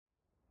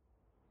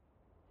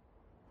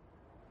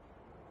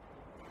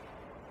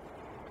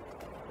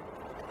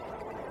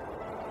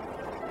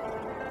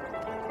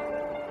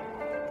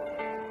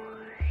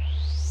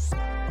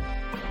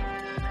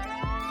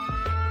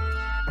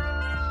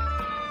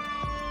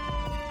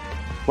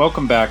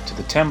Welcome back to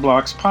the 10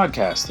 Blocks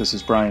podcast. This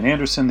is Brian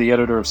Anderson, the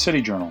editor of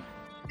City Journal.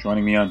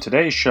 Joining me on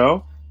today's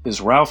show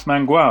is Ralph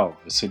Mangual,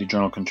 a City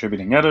Journal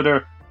contributing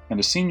editor and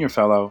a senior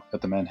fellow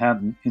at the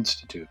Manhattan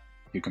Institute.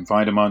 You can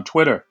find him on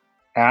Twitter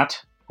at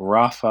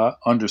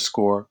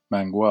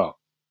Rafa_Mangual.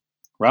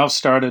 Ralph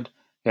started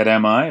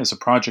at MI as a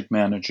project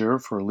manager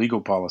for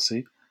legal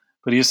policy,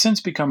 but he has since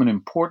become an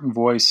important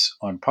voice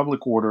on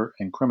public order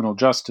and criminal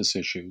justice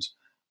issues,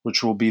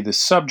 which will be the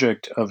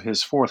subject of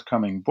his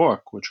forthcoming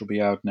book, which will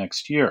be out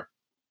next year.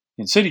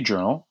 In City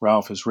Journal,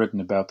 Ralph has written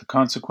about the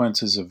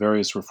consequences of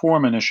various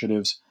reform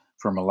initiatives,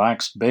 from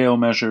relaxed bail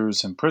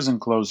measures and prison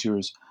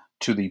closures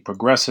to the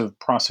progressive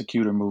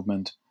prosecutor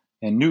movement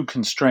and new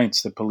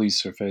constraints that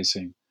police are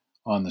facing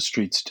on the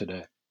streets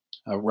today.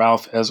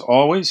 Ralph, as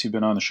always, you've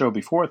been on the show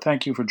before.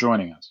 Thank you for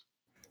joining us.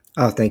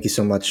 Oh, thank you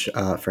so much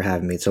for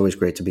having me. It's always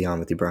great to be on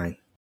with you, Brian.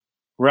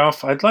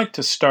 Ralph, I'd like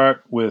to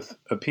start with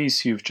a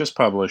piece you've just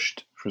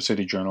published for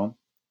City Journal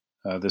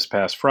this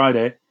past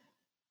Friday.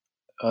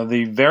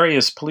 The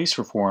various police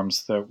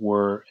reforms that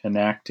were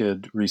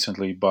enacted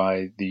recently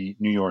by the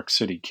New York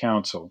City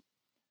Council.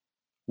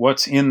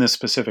 What's in this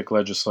specific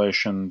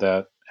legislation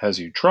that has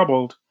you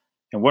troubled,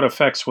 and what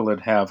effects will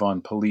it have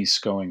on police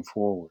going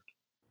forward?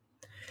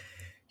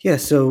 Yeah,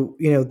 so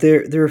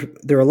there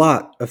are a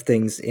lot of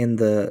things in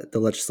the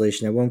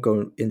legislation. I won't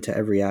go into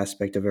every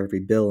aspect of every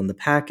bill in the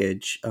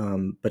package,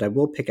 but I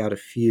will pick out a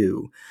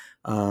few.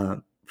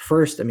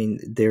 First, I mean,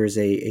 there's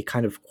a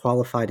kind of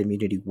qualified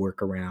immunity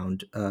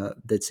workaround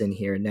that's in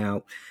here.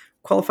 Now,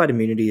 qualified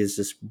immunity is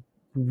this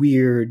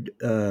weird,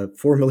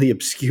 formally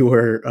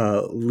obscure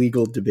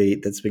legal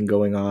debate that's been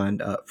going on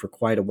for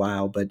quite a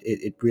while, but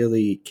it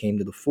really came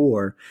to the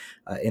fore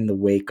in the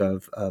wake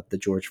of the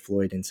George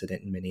Floyd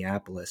incident in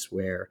Minneapolis,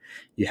 where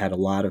you had a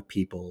lot of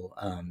people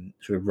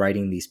sort of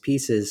writing these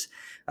pieces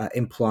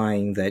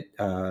implying that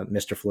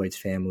Mr. Floyd's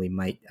family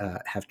might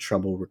have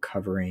trouble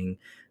recovering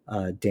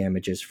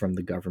damages from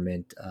the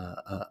government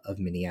of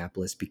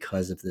Minneapolis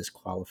because of this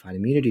qualified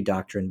immunity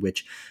doctrine,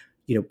 which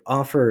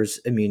offers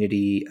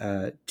immunity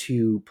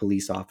to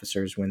police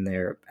officers when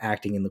they're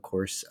acting in the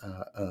course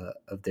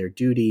of their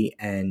duty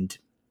and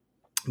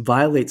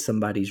violates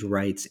somebody's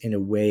rights in a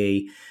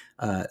way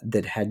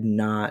that had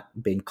not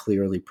been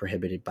clearly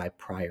prohibited by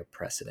prior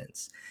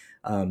precedents.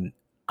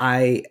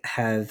 I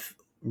have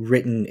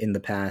written in the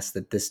past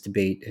that this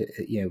debate,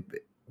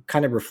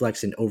 kind of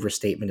reflects an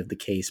overstatement of the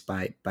case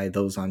by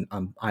those on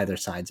either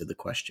sides of the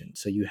question.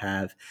 So you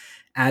have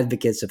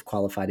advocates of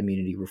qualified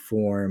immunity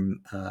reform,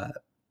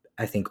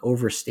 I think,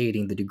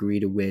 overstating the degree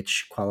to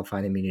which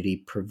qualified immunity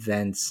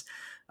prevents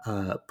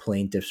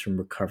plaintiffs from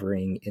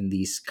recovering in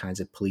these kinds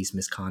of police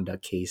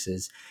misconduct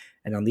cases.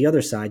 And on the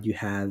other side, you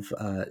have,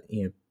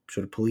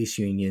 sort of police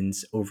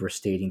unions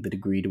overstating the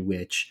degree to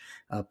which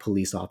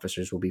police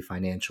officers will be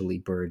financially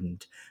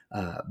burdened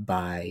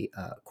by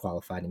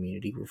qualified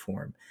immunity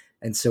reform.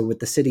 And so what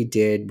the city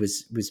did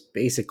was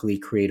basically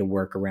create a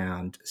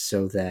workaround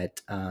so that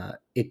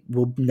it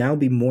will now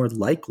be more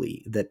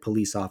likely that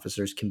police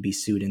officers can be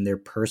sued in their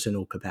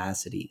personal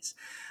capacities.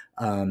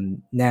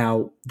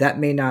 Now, that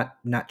may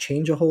not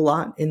change a whole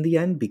lot in the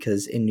end,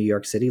 because in New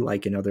York City,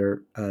 like in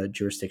other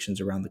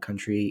jurisdictions around the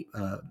country,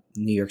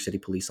 New York City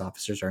police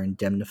officers are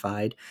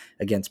indemnified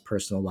against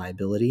personal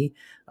liability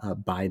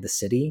by the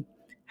city.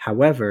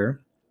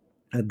 However,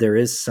 there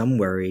is some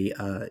worry,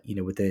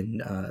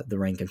 within the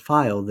rank and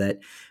file that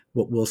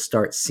what we'll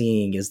start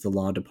seeing is the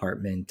law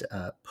department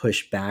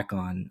push back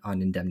on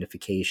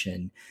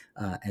indemnification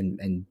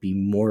and be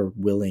more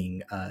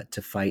willing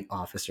to fight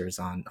officers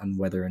on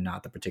whether or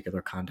not the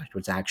particular conduct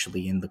was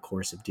actually in the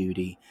course of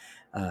duty,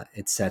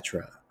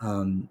 etc.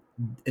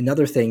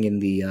 Another thing in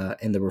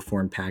the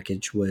reform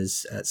package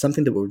was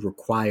something that would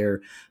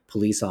require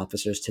police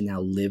officers to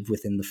now live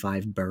within the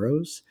 5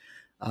 boroughs.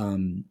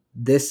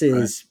 This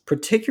is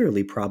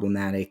particularly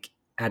problematic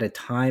at a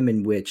time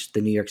in which the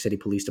New York City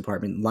Police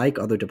Department, like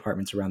other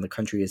departments around the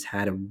country, has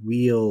had a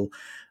real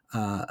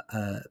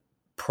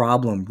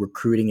problem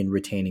recruiting and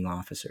retaining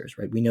officers,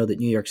 right? We know that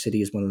New York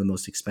City is one of the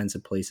most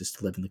expensive places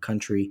to live in the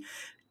country.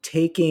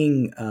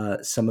 Taking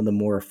some of the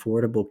more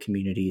affordable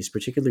communities,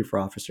 particularly for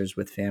officers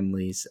with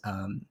families,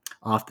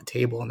 off the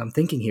table. And I'm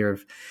thinking here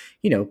of,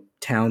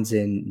 towns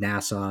in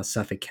Nassau,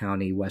 Suffolk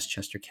County,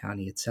 Westchester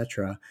County, et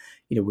cetera,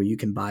 where you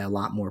can buy a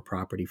lot more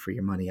property for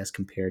your money as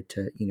compared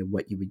to,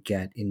 what you would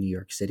get in New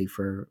York City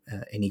for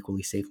an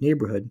equally safe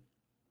neighborhood.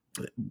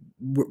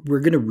 We're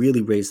going to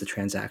really raise the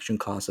transaction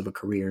costs of a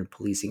career in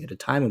policing at a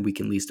time when we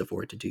can least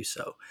afford to do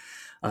so,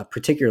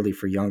 particularly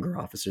for younger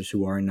officers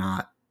who are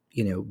not,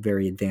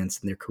 very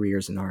advanced in their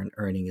careers and aren't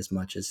earning as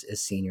much as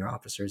senior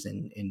officers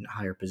in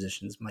higher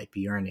positions might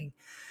be earning.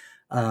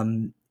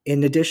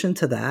 In addition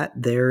to that,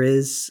 there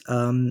is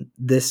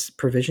this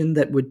provision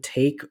that would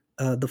take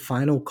the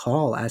final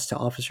call as to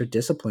officer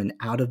discipline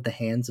out of the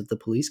hands of the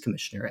police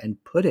commissioner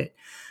and put it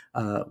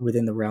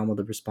within the realm of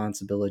the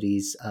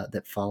responsibilities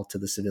that fall to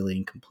the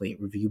Civilian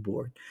Complaint Review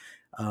Board.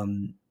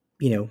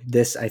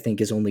 this I think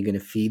is only going to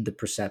feed the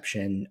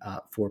perception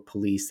for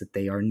police that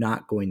they are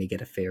not going to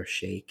get a fair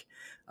shake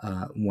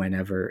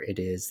whenever it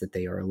is that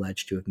they are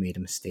alleged to have made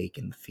a mistake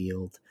in the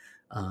field,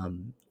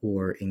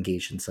 or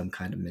engaged in some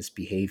kind of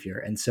misbehavior.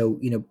 And so,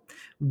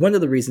 one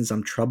of the reasons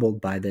I'm troubled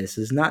by this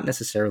is not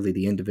necessarily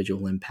the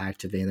individual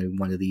impact of any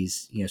one of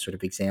these, sort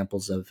of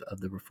examples of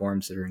the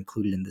reforms that are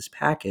included in this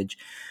package.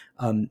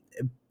 Um,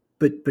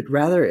 but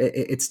rather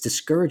it's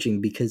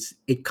discouraging because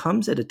it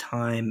comes at a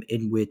time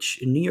in which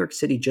New York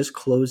City just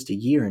closed a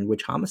year in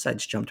which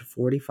homicides jumped to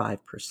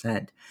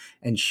 45%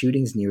 and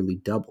shootings nearly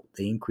doubled.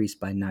 They increased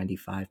by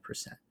 95%,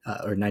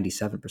 or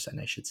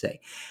 97%, I should say.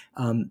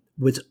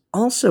 What's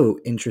also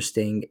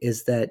interesting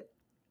is that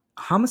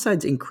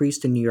homicides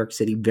increased in New York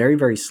City very,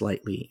 very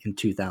slightly in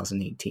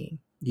 2018,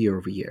 year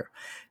over year.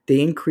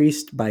 They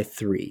increased by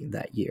 3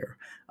 that year.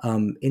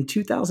 In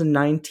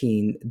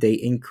 2019, they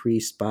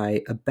increased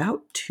by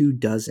about 2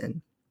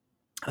 dozen.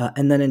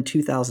 And then in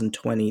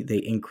 2020, they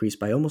increased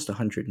by almost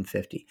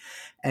 150.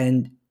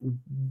 And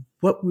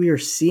what we are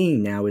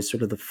seeing now is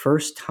sort of the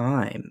first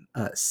time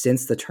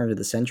since the turn of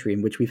the century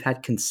in which we've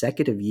had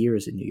consecutive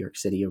years in New York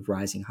City of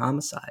rising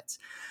homicides.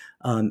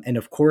 And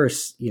of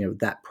course,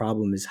 that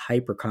problem is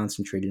hyper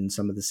concentrated in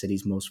some of the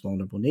city's most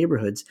vulnerable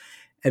neighborhoods.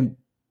 And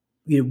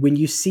when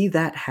you see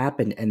that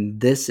happen,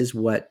 and this is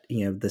what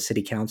the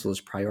city council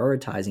is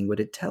prioritizing, what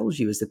it tells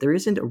you is that there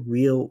isn't a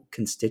real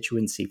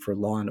constituency for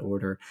law and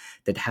order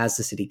that has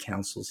the city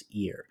council's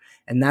ear.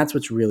 And that's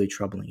what's really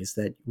troubling, is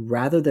that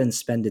rather than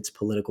spend its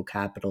political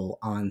capital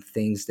on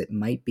things that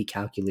might be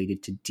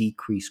calculated to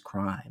decrease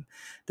crime,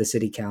 the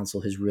city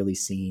council has really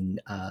seen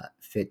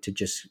fit to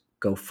just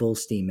go full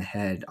steam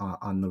ahead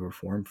on the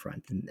reform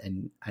front.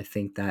 And I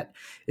think that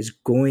is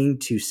going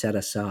to set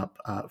us up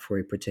for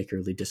a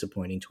particularly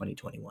disappointing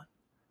 2021.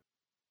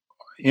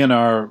 In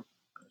our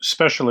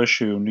special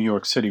issue, New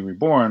York City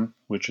Reborn,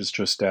 which is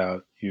just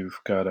out, you've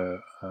got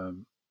a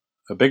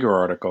bigger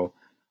article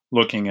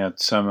looking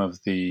at some of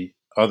the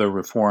other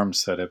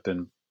reforms that have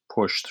been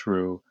pushed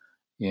through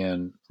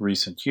in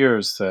recent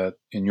years that,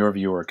 in your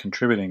view, are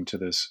contributing to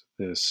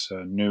this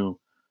new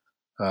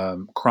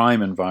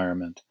crime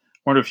environment.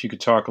 I wonder if you could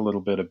talk a little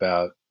bit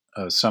about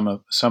some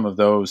of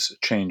those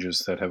changes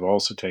that have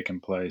also taken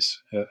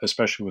place,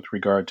 especially with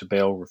regard to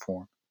bail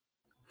reform.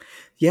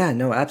 Yeah,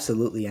 no,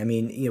 absolutely. I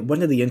mean,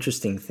 one of the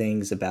interesting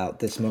things about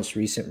this most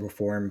recent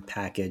reform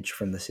package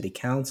from the city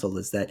council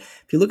is that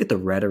if you look at the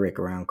rhetoric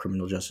around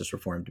criminal justice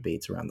reform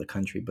debates around the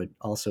country, but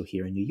also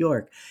here in New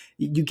York,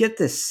 you get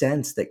this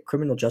sense that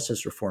criminal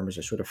justice reformers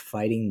are sort of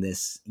fighting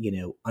this,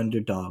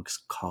 underdog's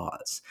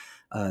cause.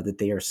 That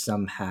they are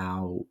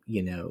somehow,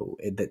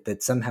 that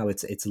somehow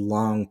it's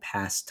long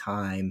past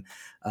time,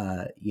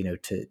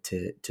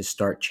 to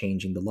start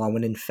changing the law.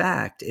 When in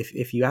fact,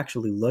 if you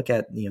actually look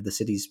at the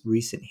city's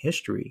recent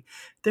history,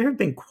 there have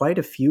been quite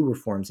a few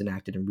reforms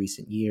enacted in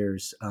recent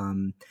years.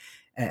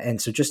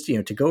 And so just,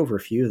 to go over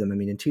a few of them, I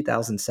mean, in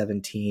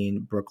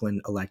 2017,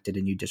 Brooklyn elected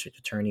a new district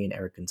attorney in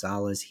Eric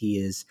Gonzalez. He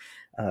is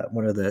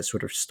one of the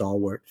sort of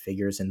stalwart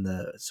figures in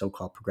the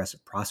so-called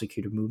progressive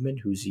prosecutor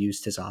movement, who's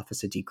used his office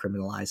to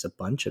decriminalize a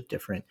bunch of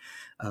different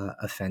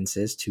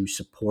offenses to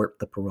support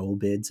the parole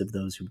bids of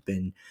those who've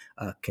been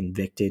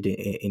convicted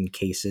in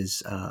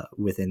cases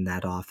within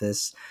that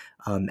office,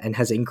 and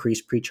has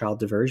increased pretrial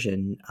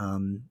diversion,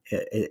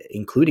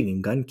 including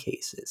in gun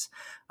cases.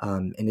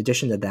 In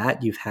addition to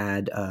that, you've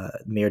had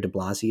Mayor de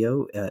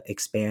Blasio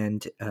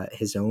expand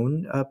his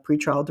own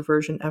pretrial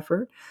diversion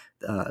effort,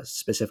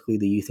 specifically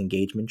the youth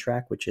engagement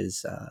track, which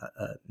is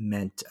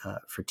meant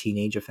for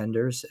teenage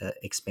offenders,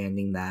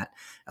 expanding that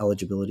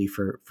eligibility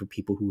for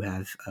people who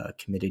have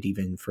committed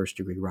even first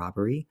degree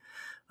robbery,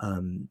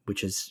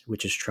 which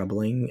is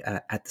troubling.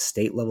 At the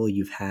state level,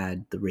 you've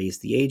had the raise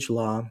the age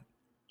law,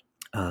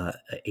 uh,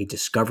 a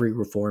discovery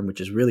reform, which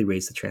has really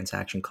raised the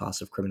transaction costs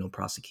of criminal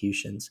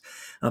prosecutions,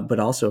 but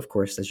also, of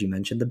course, as you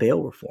mentioned, the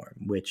bail reform,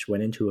 which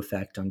went into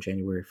effect on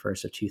January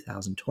 1st of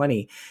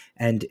 2020,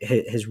 and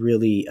has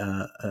really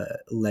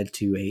led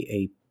to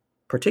a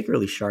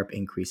particularly sharp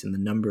increase in the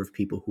number of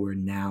people who are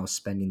now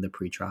spending the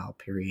pretrial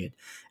period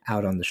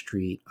out on the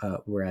street,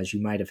 whereas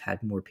you might have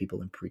had more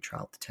people in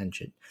pretrial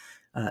detention.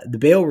 The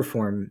bail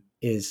reform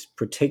is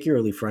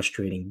particularly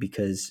frustrating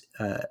because,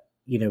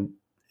 you know,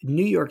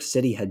 New York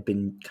City had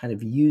been kind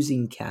of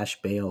using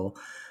cash bail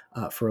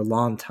for a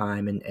long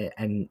time,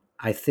 and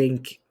I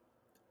think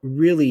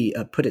really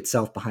put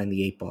itself behind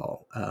the eight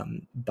ball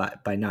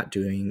by not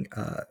doing,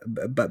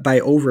 but by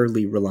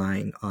overly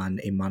relying on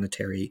a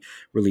monetary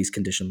release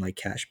condition like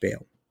cash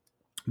bail,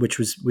 which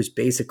was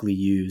basically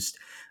used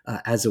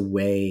as a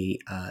way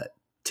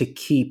to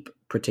keep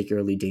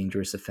particularly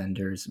dangerous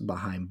offenders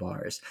behind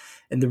bars.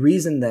 And the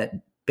reason that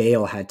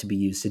bail had to be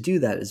used to do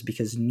that is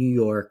because New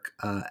York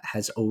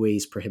has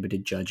always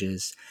prohibited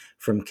judges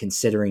from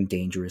considering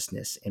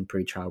dangerousness in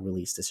pretrial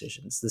release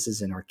decisions. This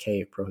is an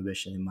archaic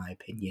prohibition, in my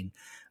opinion.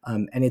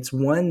 And it's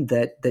one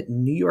that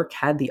New York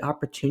had the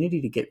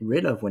opportunity to get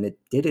rid of when it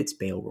did its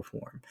bail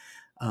reform.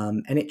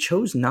 And it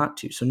chose not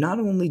to. So not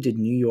only did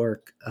New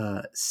York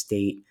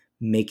State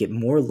make it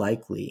more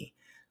likely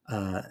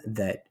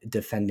that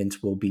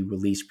defendants will be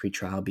released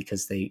pretrial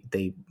because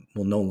they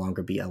will no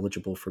longer be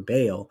eligible for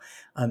bail.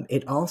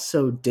 It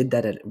also did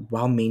that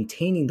while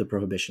maintaining the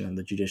prohibition on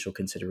the judicial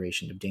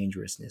consideration of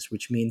dangerousness,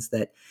 which means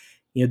that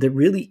there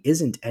really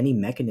isn't any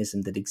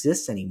mechanism that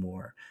exists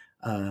anymore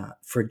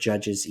for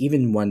judges,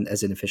 even one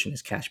as inefficient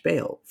as cash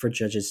bail, for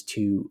judges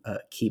to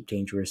keep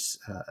dangerous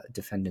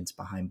defendants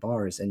behind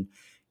bars. And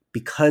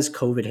because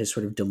COVID has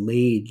sort of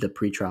delayed the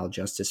pretrial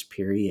justice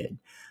period,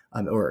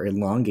 or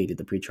elongated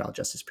the pretrial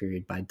justice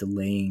period by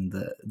delaying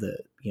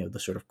the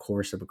sort of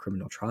course of a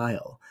criminal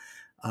trial,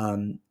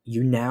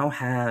 you now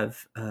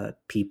have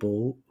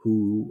people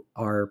who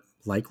are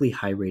likely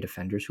high rate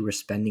offenders who are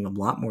spending a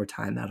lot more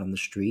time out on the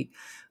street,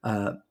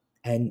 uh,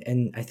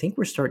 and I think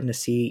we're starting to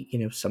see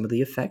some of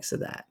the effects of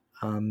that.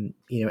 And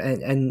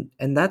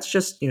that's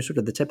just sort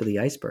of the tip of the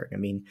iceberg. I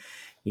mean,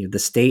 the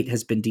state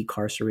has been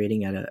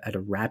decarcerating at a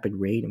rapid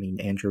rate. I mean,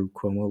 Andrew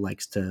Cuomo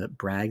likes to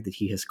brag that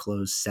he has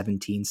closed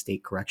 17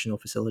 state correctional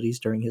facilities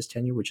during his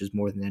tenure, which is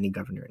more than any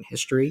governor in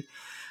history.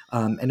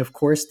 And of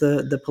course,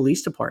 the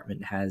police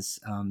department has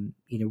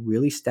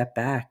really stepped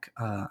back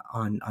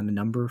on a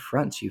number of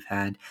fronts. You've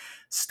had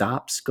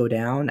stops go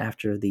down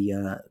after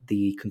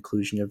the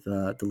conclusion of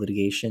the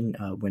litigation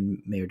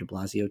when Mayor De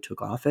Blasio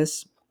took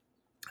office.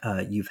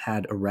 You've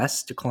had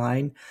arrests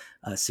decline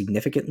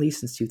significantly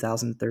since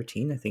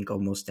 2013, I think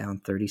almost down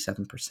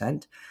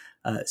 37%.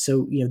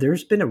 So,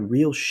 there's been a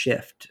real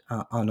shift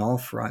on all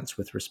fronts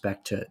with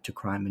respect to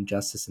crime and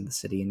justice in the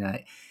city.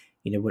 And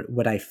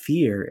what I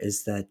fear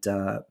is that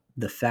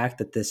the fact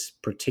that this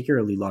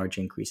particularly large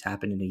increase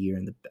happened in a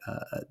year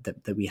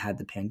that we had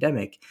the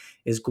pandemic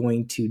is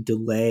going to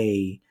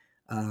delay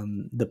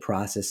the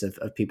process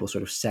of people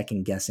sort of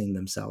second guessing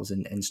themselves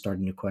and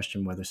starting to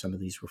question whether some of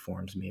these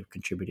reforms may have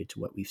contributed to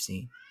what we've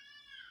seen.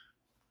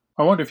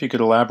 I wonder if you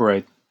could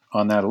elaborate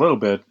on that a little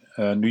bit.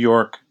 New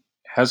York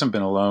hasn't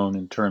been alone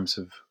in terms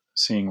of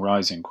seeing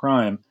rising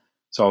crime.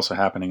 It's also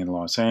happening in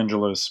Los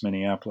Angeles,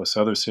 Minneapolis,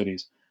 other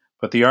cities.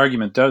 But the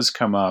argument does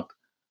come up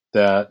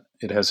that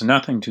it has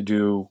nothing to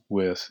do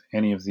with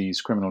any of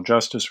these criminal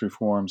justice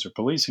reforms or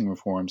policing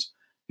reforms.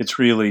 It's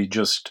really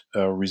just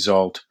a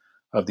result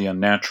of the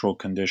unnatural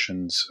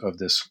conditions of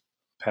this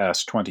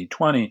past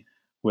 2020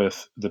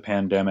 with the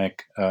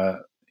pandemic,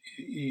 and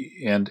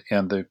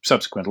the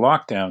subsequent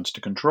lockdowns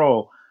to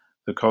control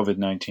the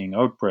COVID-19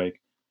 outbreak.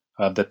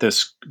 That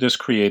this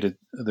created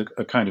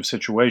a kind of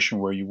situation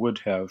where you would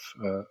have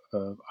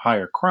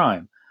higher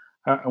crime.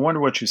 I wonder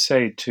what you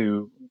say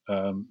to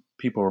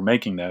people who are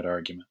making that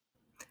argument.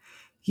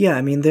 Yeah,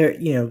 I mean,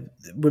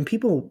 when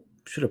people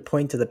sort of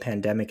point to the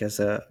pandemic as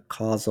a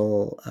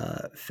causal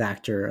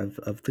factor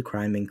of the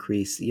crime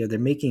increase, they're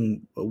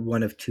making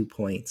one of 2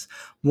 points.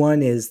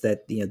 One is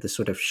that the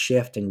sort of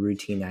shift in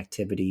routine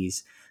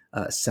activities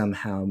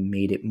somehow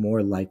made it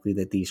more likely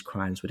that these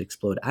crimes would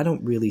explode. I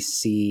don't really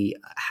see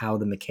how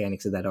the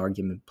mechanics of that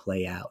argument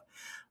play out.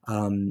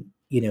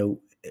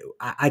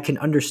 I can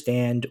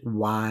understand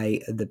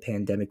why the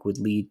pandemic would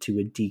lead to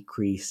a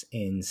decrease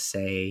in,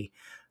 say,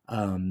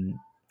 um,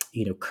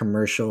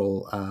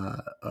 commercial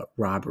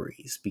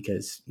robberies,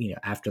 because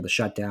after the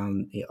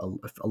shutdown,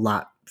 a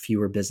lot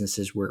fewer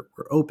businesses were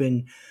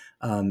open,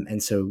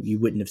 and so you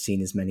wouldn't have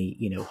seen as many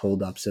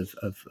holdups of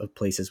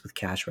places with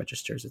cash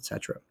registers,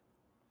 etc.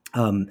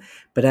 Um,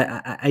 but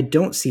I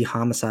don't see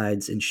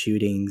homicides and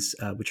shootings,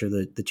 which are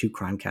the two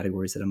crime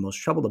categories that I'm most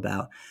troubled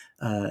about,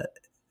 uh,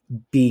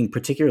 being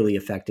particularly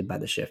affected by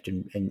the shift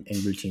in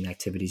routine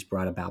activities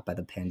brought about by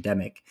the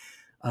pandemic.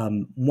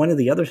 One of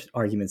the other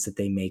arguments that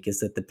they make is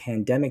that the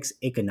pandemic's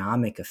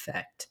economic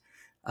effect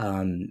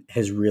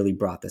has really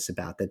brought this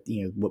about. That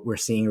what we're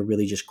seeing are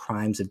really just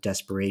crimes of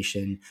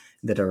desperation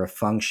that are a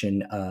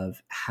function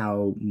of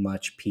how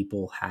much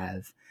people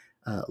have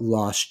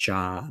lost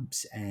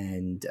jobs,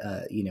 and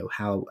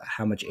how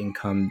much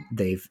income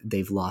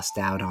they've lost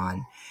out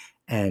on.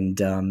 And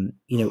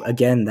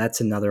again,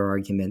 that's another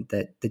argument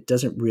that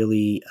doesn't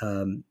really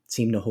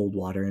seem to hold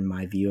water in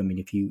my view. I mean,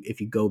 if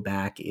you go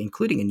back,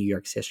 including in New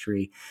York's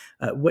history,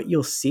 what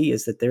you'll see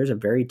is that there's a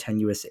very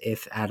tenuous,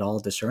 if at all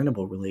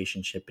discernible,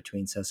 relationship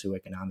between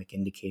socioeconomic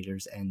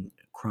indicators and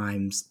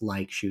crimes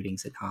like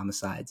shootings and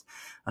homicides.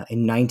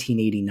 In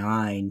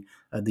 1989,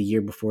 the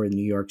year before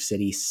New York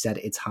City set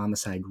its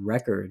homicide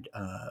record,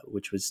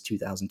 which was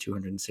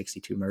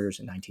 2,262 murders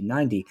in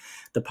 1990,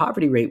 the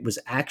poverty rate was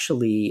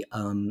actually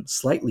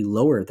slightly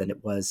lower than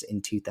it was in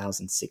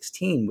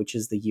 2016, which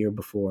is the year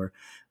before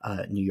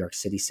New York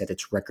City set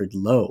its record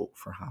low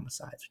for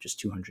homicides, which is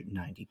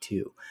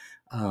 292.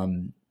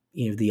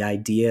 The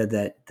idea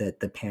that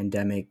the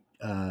pandemic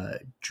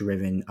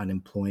driven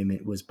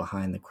unemployment was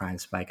behind the crime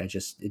spike. I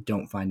just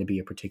don't find to be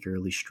a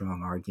particularly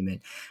strong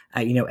argument.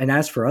 And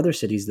as for other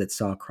cities that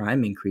saw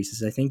crime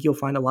increases, I think you'll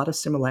find a lot of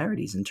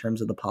similarities in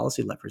terms of the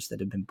policy levers that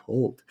have been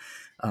pulled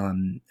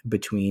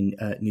between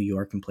New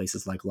York and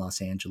places like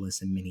Los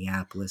Angeles and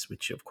Minneapolis,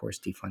 which of course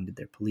defunded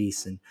their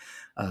police, and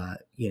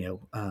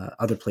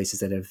other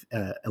places that have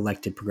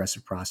elected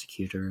progressive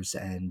prosecutors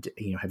and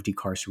have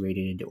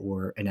decarcerated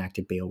or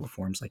enacted bail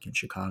reforms, like in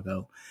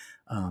Chicago.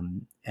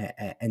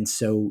 And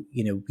so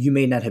you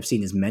may not have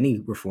seen as many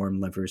reform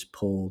levers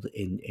pulled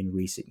in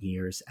recent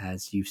years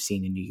as you've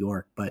seen in New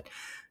York, but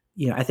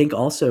I think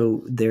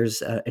also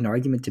there's an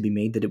argument to be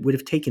made that it would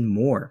have taken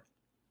more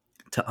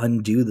to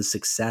undo the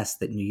success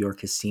that New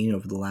York has seen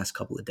over the last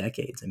couple of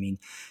decades. I mean,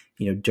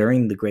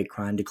 during the great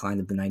crime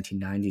decline of the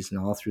 1990s and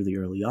all through the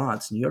early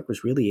aughts, New York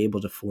was really able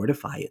to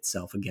fortify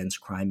itself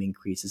against crime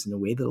increases in a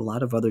way that a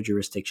lot of other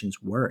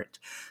jurisdictions weren't.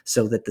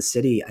 So that the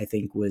city, I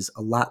think, was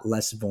a lot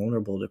less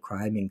vulnerable to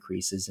crime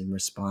increases in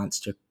response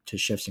to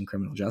shifts in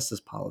criminal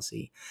justice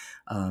policy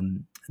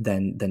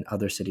than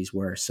other cities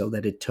were. So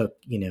that it took,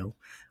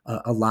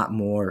 a lot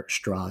more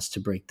straws to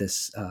break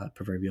this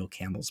proverbial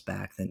camel's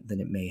back than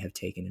it may have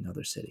taken in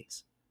other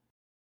cities.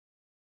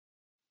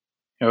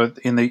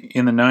 In the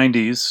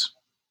 90s,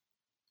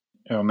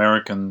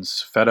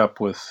 Americans fed up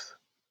with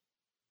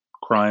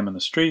crime in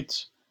the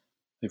streets.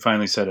 They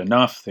finally said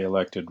enough. They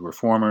elected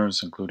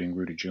reformers, including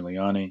Rudy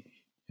Giuliani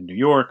in New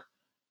York,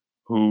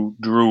 who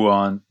drew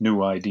on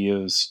new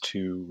ideas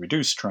to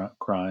reduce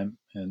crime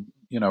and,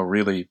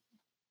 really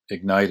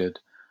ignited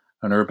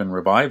an urban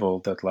revival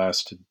that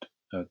lasted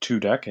 2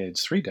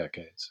 decades, 3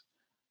 decades,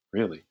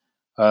 really.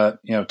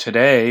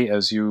 Today,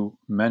 as you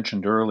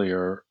mentioned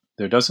earlier,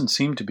 there doesn't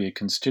seem to be a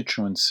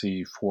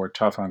constituency for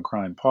tough on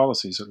crime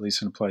policies, at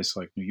least in a place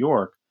like New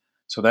York.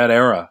 So that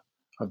era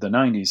of the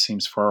 90s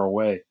seems far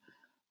away.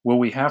 Will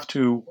we have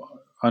to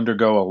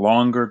undergo a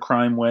longer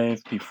crime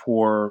wave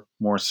before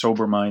more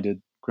sober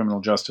minded criminal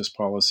justice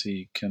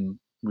policy can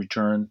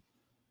return?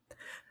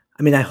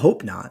 I mean, I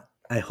hope not.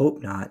 I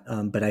hope not,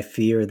 but I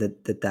fear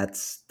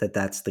that's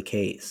the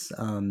case.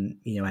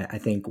 I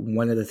think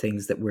one of the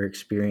things that we're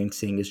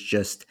experiencing is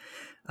just,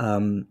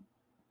 um,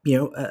 you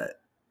know, uh,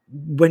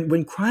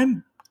 when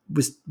crime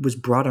was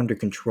brought under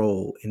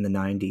control in the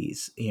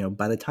 90s.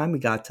 By the time we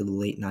got to the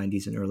late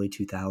 90s and early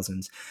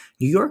 2000s,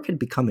 New York had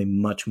become a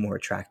much more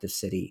attractive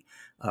city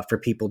for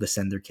people to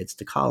send their kids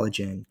to college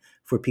in,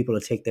 for people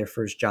to take their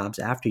first jobs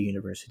after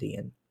university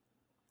in.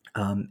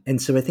 And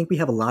so I think we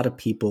have a lot of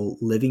people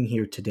living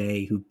here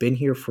today who've been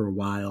here for a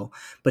while,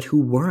 but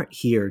who weren't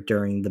here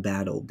during the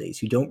bad old days,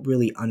 who don't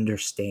really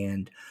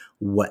understand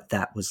what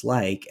that was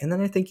like. And then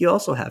I think you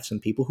also have some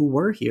people who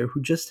were here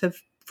who just have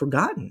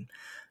forgotten.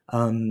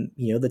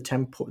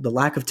 The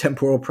lack of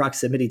temporal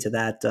proximity to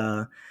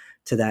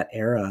that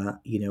era,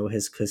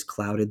 has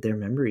clouded their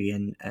memory,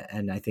 and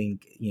I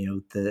think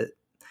the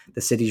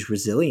city's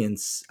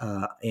resilience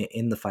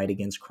in the fight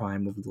against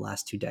crime over the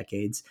last 2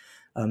 decades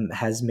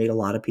has made a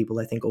lot of people,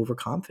 I think,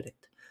 overconfident.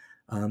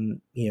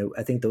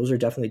 I think those are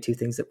definitely two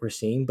things that we're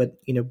seeing. But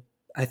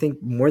I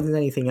think more than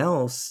anything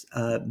else,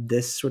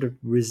 this sort of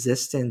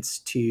resistance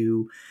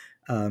to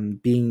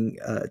being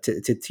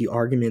to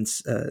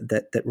arguments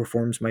that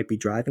reforms might be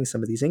driving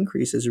some of these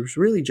increases is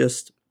really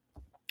just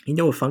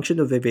a function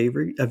of a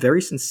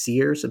very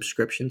sincere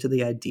subscription to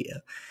the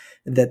idea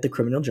that the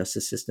criminal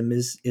justice system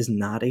is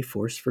not a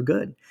force for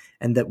good,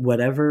 and that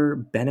whatever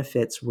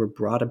benefits were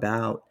brought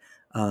about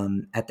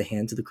at the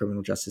hands of the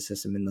criminal justice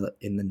system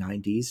in the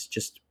 90s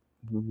just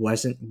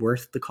wasn't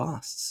worth the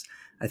costs.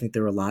 I think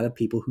there are a lot of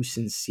people who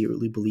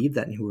sincerely believe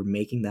that and who are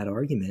making that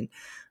argument.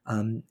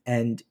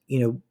 And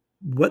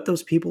what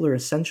those people are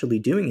essentially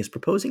doing is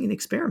proposing an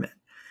experiment.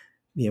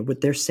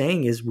 What they're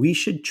saying is we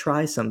should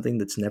try something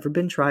that's never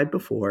been tried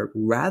before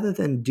rather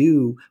than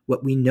do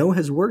what we know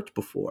has worked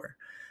before.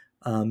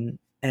 And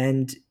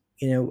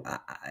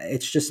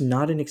it's just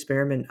not an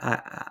experiment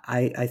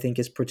I think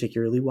is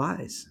particularly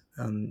wise.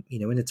 And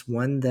it's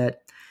one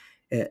that,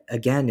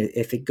 again,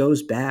 if it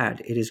goes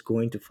bad, it is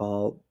going to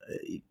fall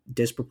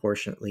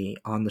disproportionately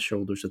on the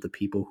shoulders of the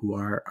people who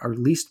are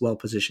least well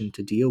positioned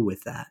to deal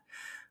with that.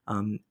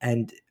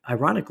 And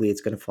ironically,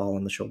 it's going to fall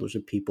on the shoulders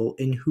of people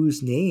in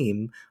whose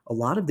name a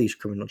lot of these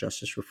criminal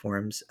justice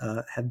reforms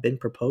have been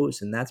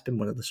proposed. And that's been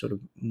one of the sort of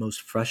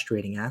most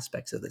frustrating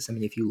aspects of this. I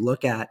mean, if you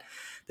look at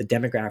the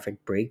demographic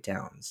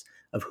breakdowns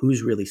of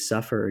who's really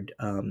suffered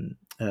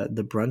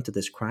the brunt of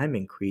this crime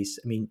increase,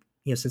 I mean,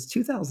 since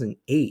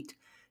 2008,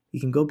 you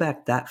can go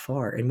back that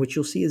far. And what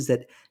you'll see is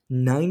that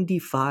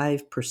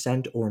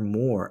 95% or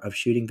more of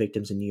shooting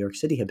victims in New York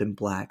City have been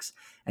Blacks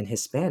and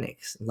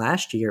Hispanics.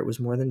 Last year, it was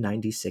more than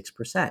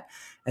 96%.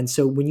 And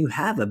so when you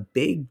have a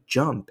big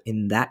jump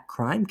in that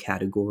crime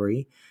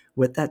category,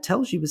 what that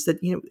tells you is that,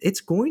 it's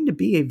going to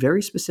be a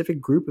very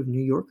specific group of New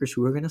Yorkers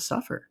who are going to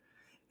suffer.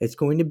 It's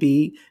going to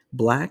be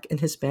Black and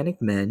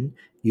Hispanic men,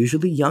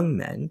 usually young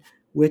men,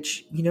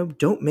 which,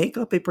 don't make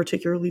up a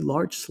particularly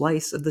large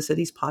slice of the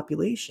city's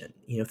population.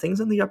 Things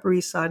on the Upper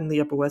East Side and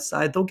the Upper West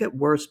Side, they'll get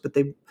worse, but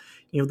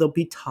they'll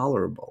be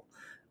tolerable.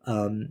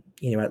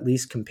 At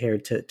least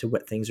compared to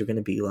what things are going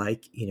to be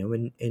like,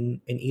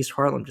 in East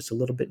Harlem, just a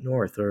little bit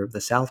north, or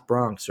the South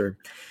Bronx, or,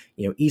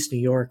 East New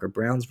York, or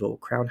Brownsville,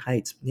 Crown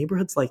Heights,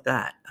 neighborhoods like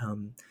that.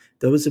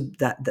 Those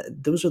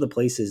are the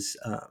places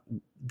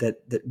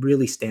that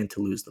really stand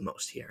to lose the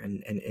most here,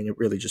 and it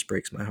really just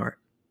breaks my heart.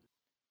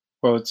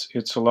 Well,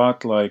 it's a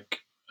lot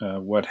like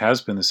what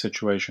has been the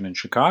situation in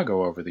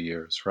Chicago over the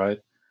years, right?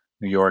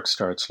 New York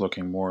starts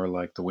looking more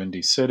like the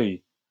Windy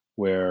City,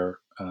 where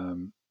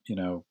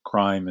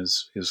crime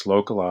is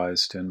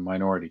localized in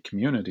minority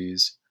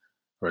communities,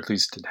 or at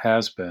least it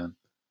has been.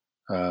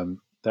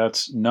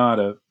 That's not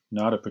a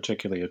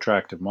particularly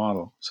attractive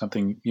model.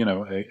 Something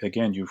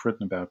again you've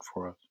written about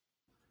for us.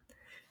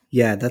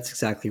 Yeah, that's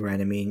exactly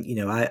right. I mean,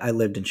 I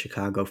lived in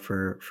Chicago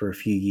for a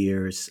few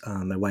years.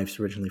 My wife's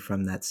originally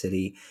from that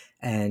city,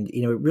 and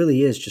it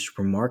really is just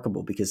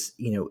remarkable because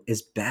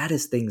as bad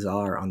as things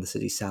are on the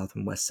city's south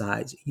and west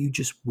sides, you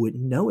just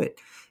wouldn't know it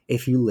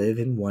if you live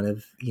in one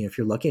of if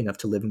you're lucky enough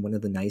to live in one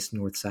of the nice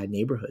north side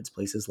neighborhoods,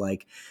 places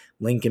like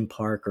Lincoln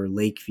Park or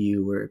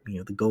Lakeview or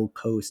the Gold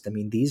Coast. I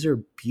mean, these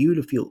are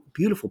beautiful,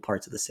 beautiful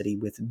parts of the city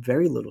with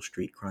very little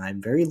street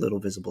crime, very little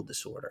visible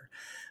disorder.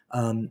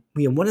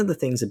 One of the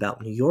things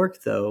about New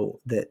York, though,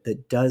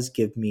 that does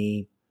give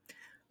me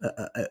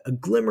a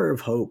glimmer of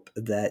hope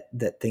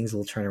that things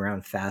will turn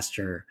around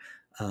faster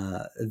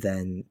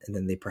than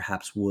they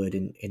perhaps would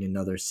in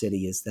another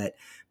city, is that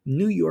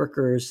New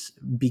Yorkers,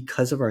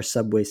 because of our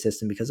subway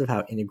system, because of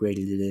how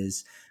integrated it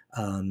is,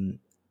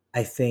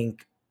 I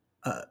think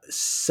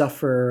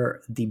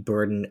suffer the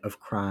burden of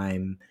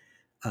crime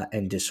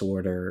and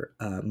disorder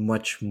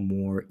much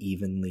more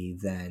evenly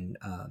than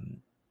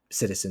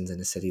citizens in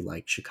a city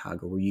like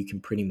Chicago, where you can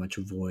pretty much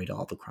avoid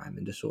all the crime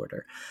and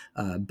disorder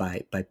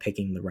by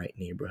picking the right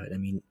neighborhood. I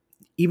mean,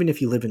 even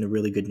if you live in a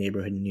really good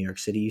neighborhood in New York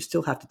City, you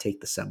still have to take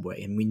the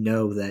subway, and we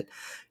know that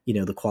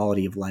the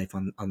quality of life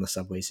on the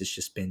subways has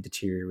just been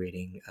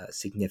deteriorating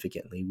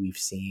significantly. We've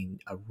seen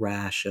a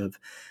rash of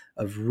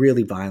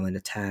really violent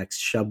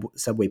attacks,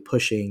 subway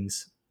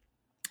pushings,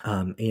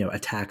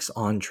 attacks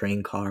on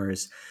train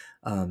cars,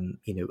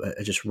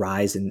 a just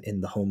rise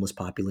in the homeless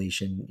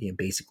population,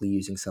 basically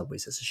using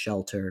subways as a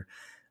shelter.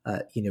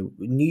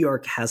 New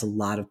York has a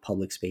lot of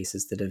public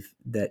spaces that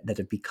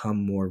have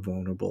become more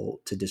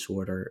vulnerable to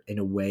disorder in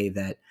a way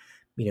that,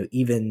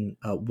 even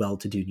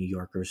well-to-do New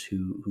Yorkers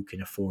who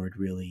can afford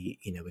really,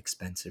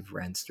 expensive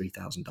rents,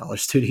 $3,000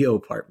 studio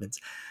apartments,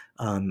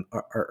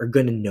 are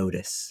going to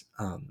notice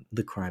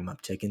the crime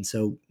uptick. And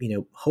so,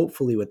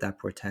 hopefully what that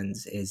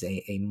portends is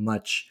a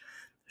much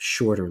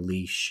shorter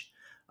leash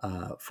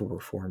for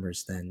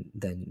reformers than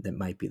that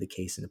might be the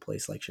case in a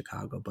place like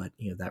Chicago. But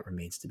that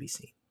remains to be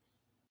seen.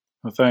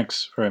 Well,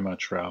 thanks very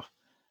much, Ralph.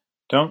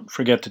 Don't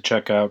forget to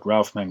check out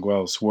Ralph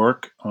Mangual's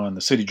work on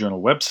the City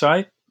Journal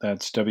website.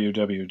 That's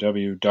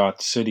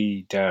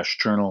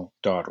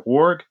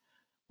www.city-journal.org.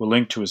 We'll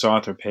link to his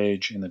author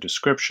page in the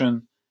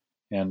description.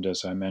 And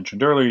as I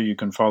mentioned earlier, you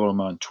can follow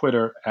him on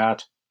Twitter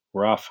at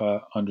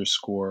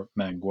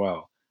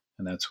Rafa_Mangual,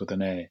 and that's with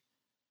an A.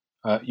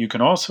 You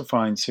can also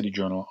find City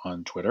Journal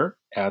on Twitter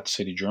at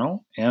City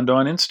Journal and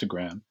on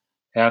Instagram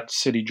at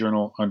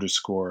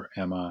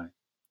CityJournal_MI.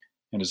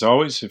 And as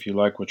always, if you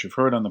like what you've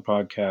heard on the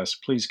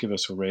podcast, please give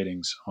us a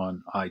ratings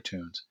on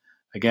iTunes.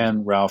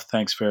 Again, Ralph,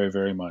 thanks very,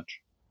 very much.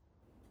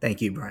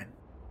 Thank you, Brian.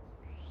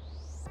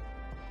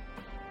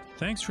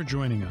 Thanks for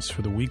joining us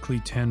for the weekly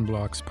 10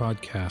 Blocks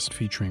podcast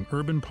featuring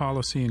urban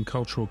policy and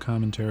cultural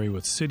commentary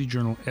with City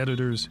Journal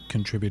editors,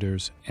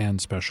 contributors, and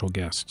special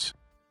guests.